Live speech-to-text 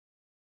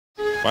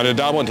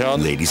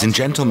Ladies and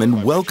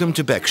gentlemen, welcome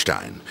to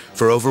Bechstein.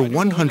 For over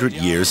 100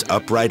 years,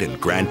 upright and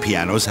grand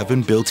pianos have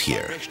been built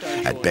here,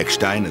 at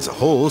Bechstein as a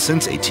whole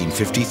since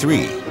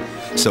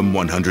 1853. Some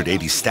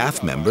 180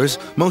 staff members,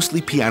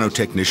 mostly piano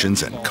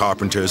technicians and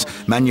carpenters,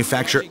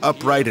 manufacture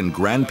upright and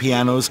grand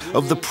pianos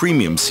of the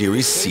premium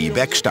series C.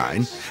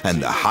 Bechstein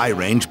and the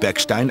high-range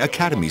Bechstein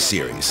Academy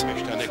series.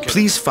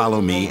 Please follow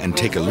me and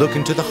take a look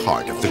into the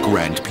heart of the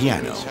grand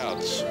piano.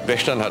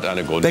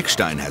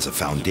 Bechstein has a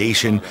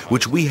foundation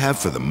which we have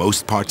for the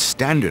most part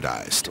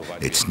standardized.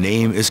 Its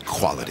name is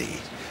quality.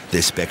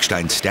 This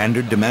Bechstein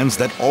standard demands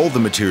that all the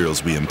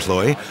materials we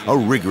employ are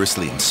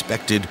rigorously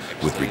inspected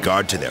with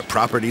regard to their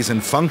properties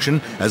and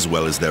function, as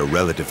well as their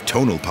relative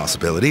tonal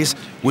possibilities,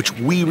 which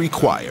we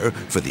require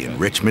for the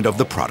enrichment of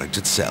the product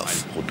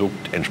itself.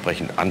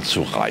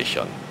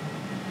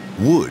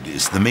 Wood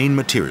is the main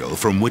material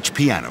from which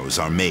pianos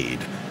are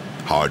made.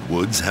 Hard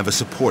woods have a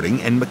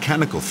supporting and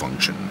mechanical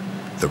function.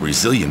 The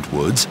resilient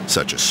woods,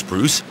 such as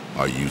spruce,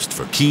 are used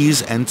for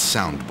keys and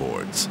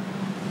soundboards.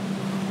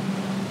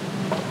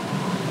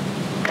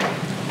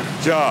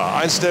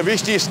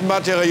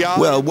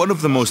 Well, one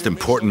of the most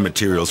important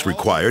materials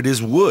required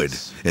is wood,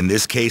 in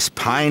this case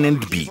pine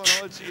and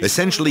beech,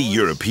 essentially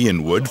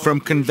European wood from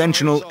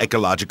conventional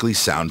ecologically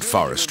sound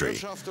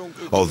forestry.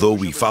 Although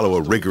we follow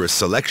a rigorous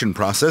selection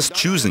process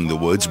choosing the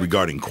woods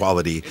regarding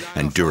quality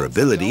and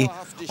durability,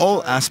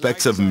 all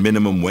aspects of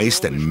minimum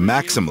waste and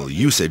maximal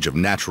usage of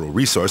natural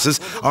resources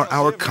are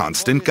our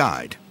constant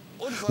guide.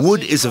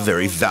 Wood is a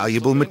very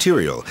valuable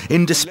material,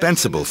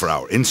 indispensable for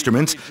our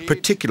instruments,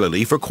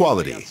 particularly for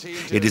quality.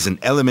 It is an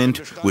element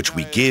which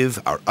we give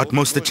our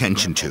utmost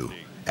attention to.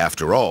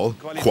 After all,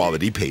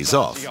 quality pays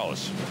off.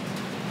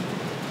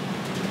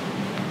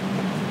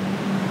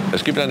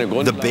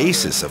 The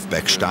basis of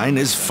Bechstein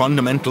is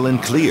fundamental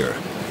and clear.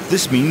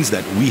 This means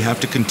that we have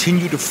to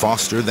continue to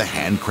foster the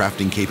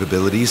handcrafting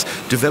capabilities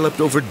developed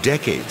over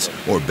decades,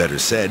 or better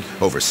said,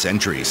 over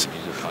centuries.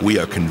 We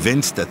are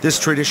convinced that this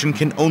tradition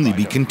can only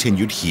be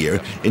continued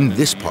here in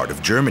this part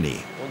of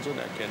Germany.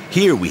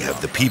 Here we have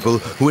the people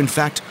who in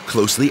fact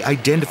closely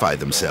identify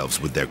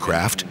themselves with their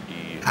craft,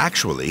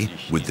 actually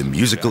with the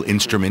musical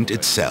instrument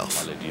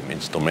itself.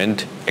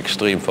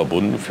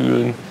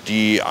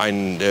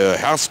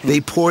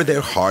 They pour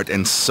their heart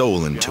and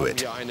soul into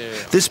it.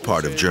 This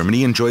part of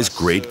Germany enjoys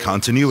great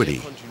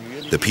continuity.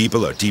 The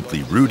people are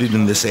deeply rooted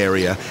in this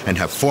area and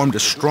have formed a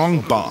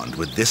strong bond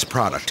with this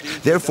product.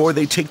 Therefore,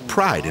 they take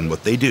pride in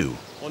what they do.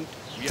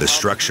 The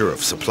structure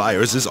of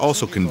suppliers is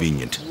also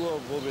convenient.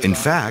 In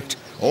fact,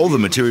 all the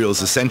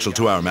materials essential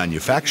to our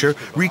manufacture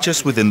reach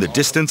us within the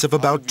distance of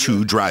about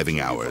 2 driving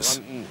hours.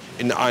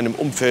 In einem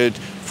Umfeld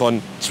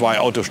von 2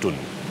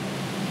 Autostunden.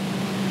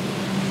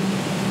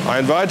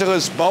 Ein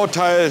weiteres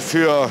Bauteil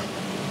für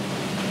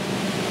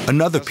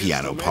Another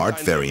piano part,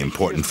 very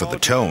important for the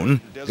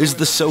tone, is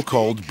the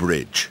so-called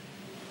bridge.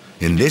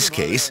 In this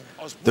case,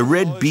 the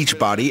red beech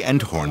body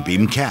and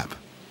hornbeam cap.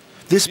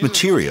 This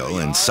material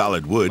in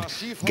solid wood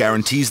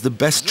guarantees the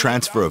best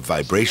transfer of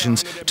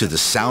vibrations to the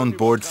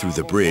soundboard through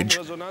the bridge,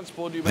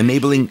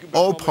 enabling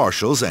all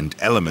partials and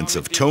elements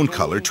of tone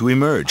color to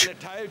emerge,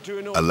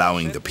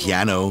 allowing the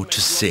piano to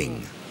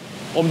sing.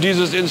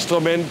 Dieses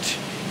Instrument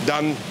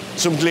dann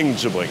zum Klingen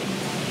zu bringen.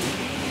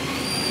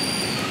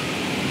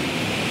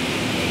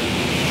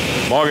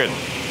 Morgen.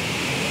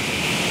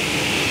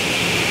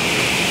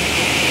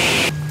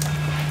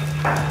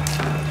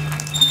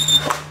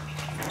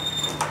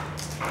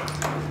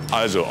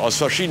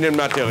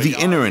 The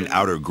inner and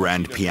outer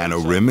grand piano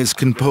rim is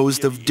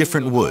composed of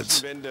different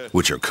woods,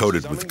 which are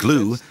coated with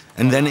glue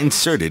and then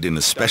inserted in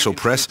a special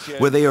press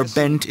where they are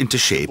bent into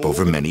shape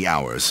over many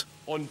hours.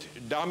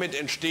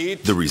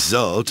 The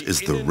result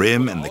is the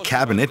rim and the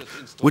cabinet,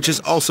 which is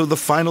also the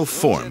final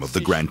form of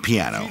the grand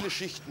piano.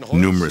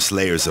 Numerous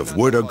layers of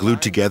wood are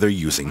glued together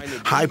using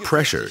high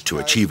pressure to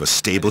achieve a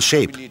stable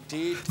shape.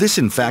 This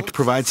in fact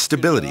provides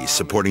stability,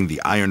 supporting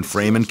the iron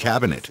frame and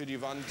cabinet.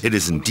 It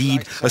is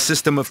indeed a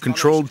system of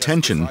controlled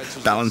tension,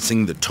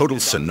 balancing the total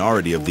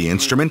sonority of the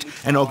instrument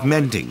and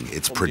augmenting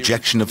its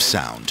projection of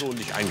sound.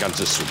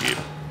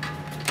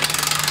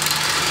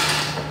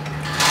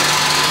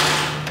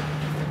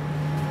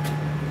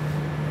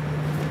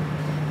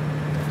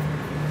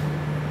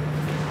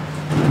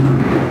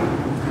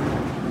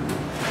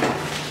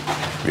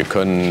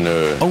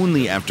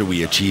 Only after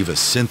we achieve a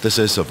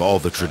synthesis of all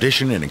the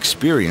tradition and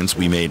experience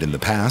we made in the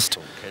past,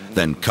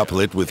 then couple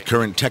it with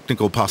current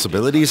technical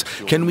possibilities,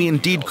 can we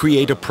indeed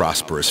create a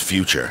prosperous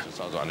future.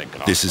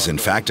 This is in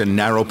fact a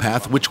narrow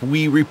path which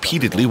we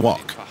repeatedly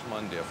walk.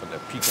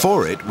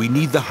 For it, we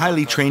need the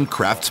highly trained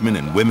craftsmen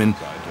and women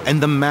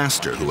and the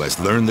master who has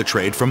learned the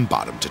trade from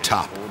bottom to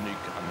top.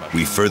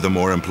 We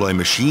furthermore employ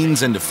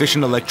machines and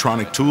efficient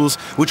electronic tools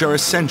which are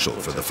essential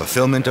for the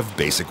fulfillment of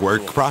basic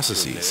work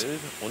processes.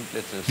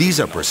 These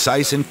are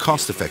precise and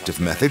cost-effective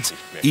methods,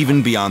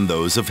 even beyond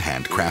those of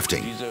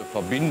handcrafting.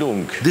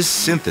 This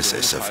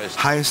synthesis of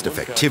highest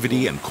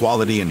effectivity and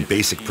quality in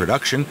basic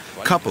production,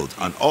 coupled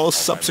on all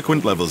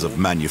subsequent levels of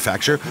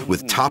manufacture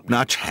with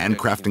top-notch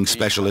handcrafting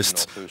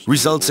specialists,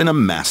 results in a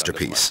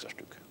masterpiece.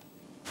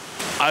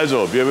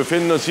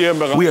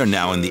 We are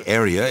now in the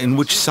area in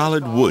which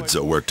solid woods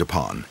are worked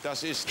upon.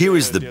 Here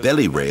is the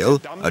belly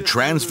rail, a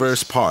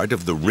transverse part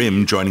of the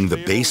rim joining the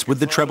base with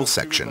the treble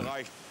section.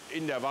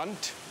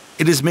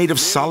 It is made of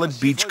solid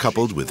beech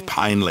coupled with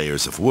pine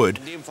layers of wood,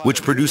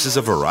 which produces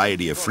a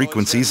variety of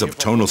frequencies of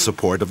tonal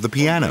support of the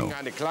piano.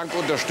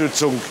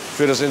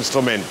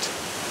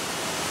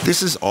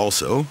 This is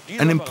also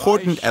an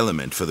important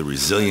element for the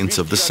resilience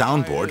of the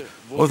soundboard,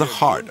 or the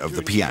heart of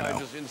the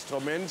piano.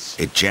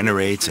 It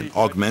generates and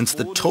augments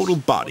the total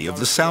body of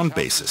the sound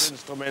basis.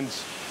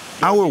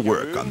 Our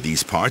work on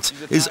these parts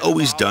is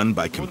always done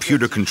by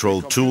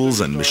computer-controlled tools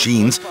and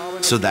machines,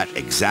 so that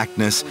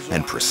exactness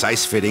and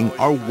precise fitting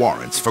are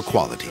warrants for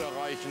quality.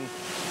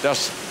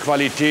 Dass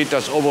Qualität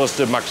das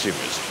oberste Maximum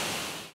ist.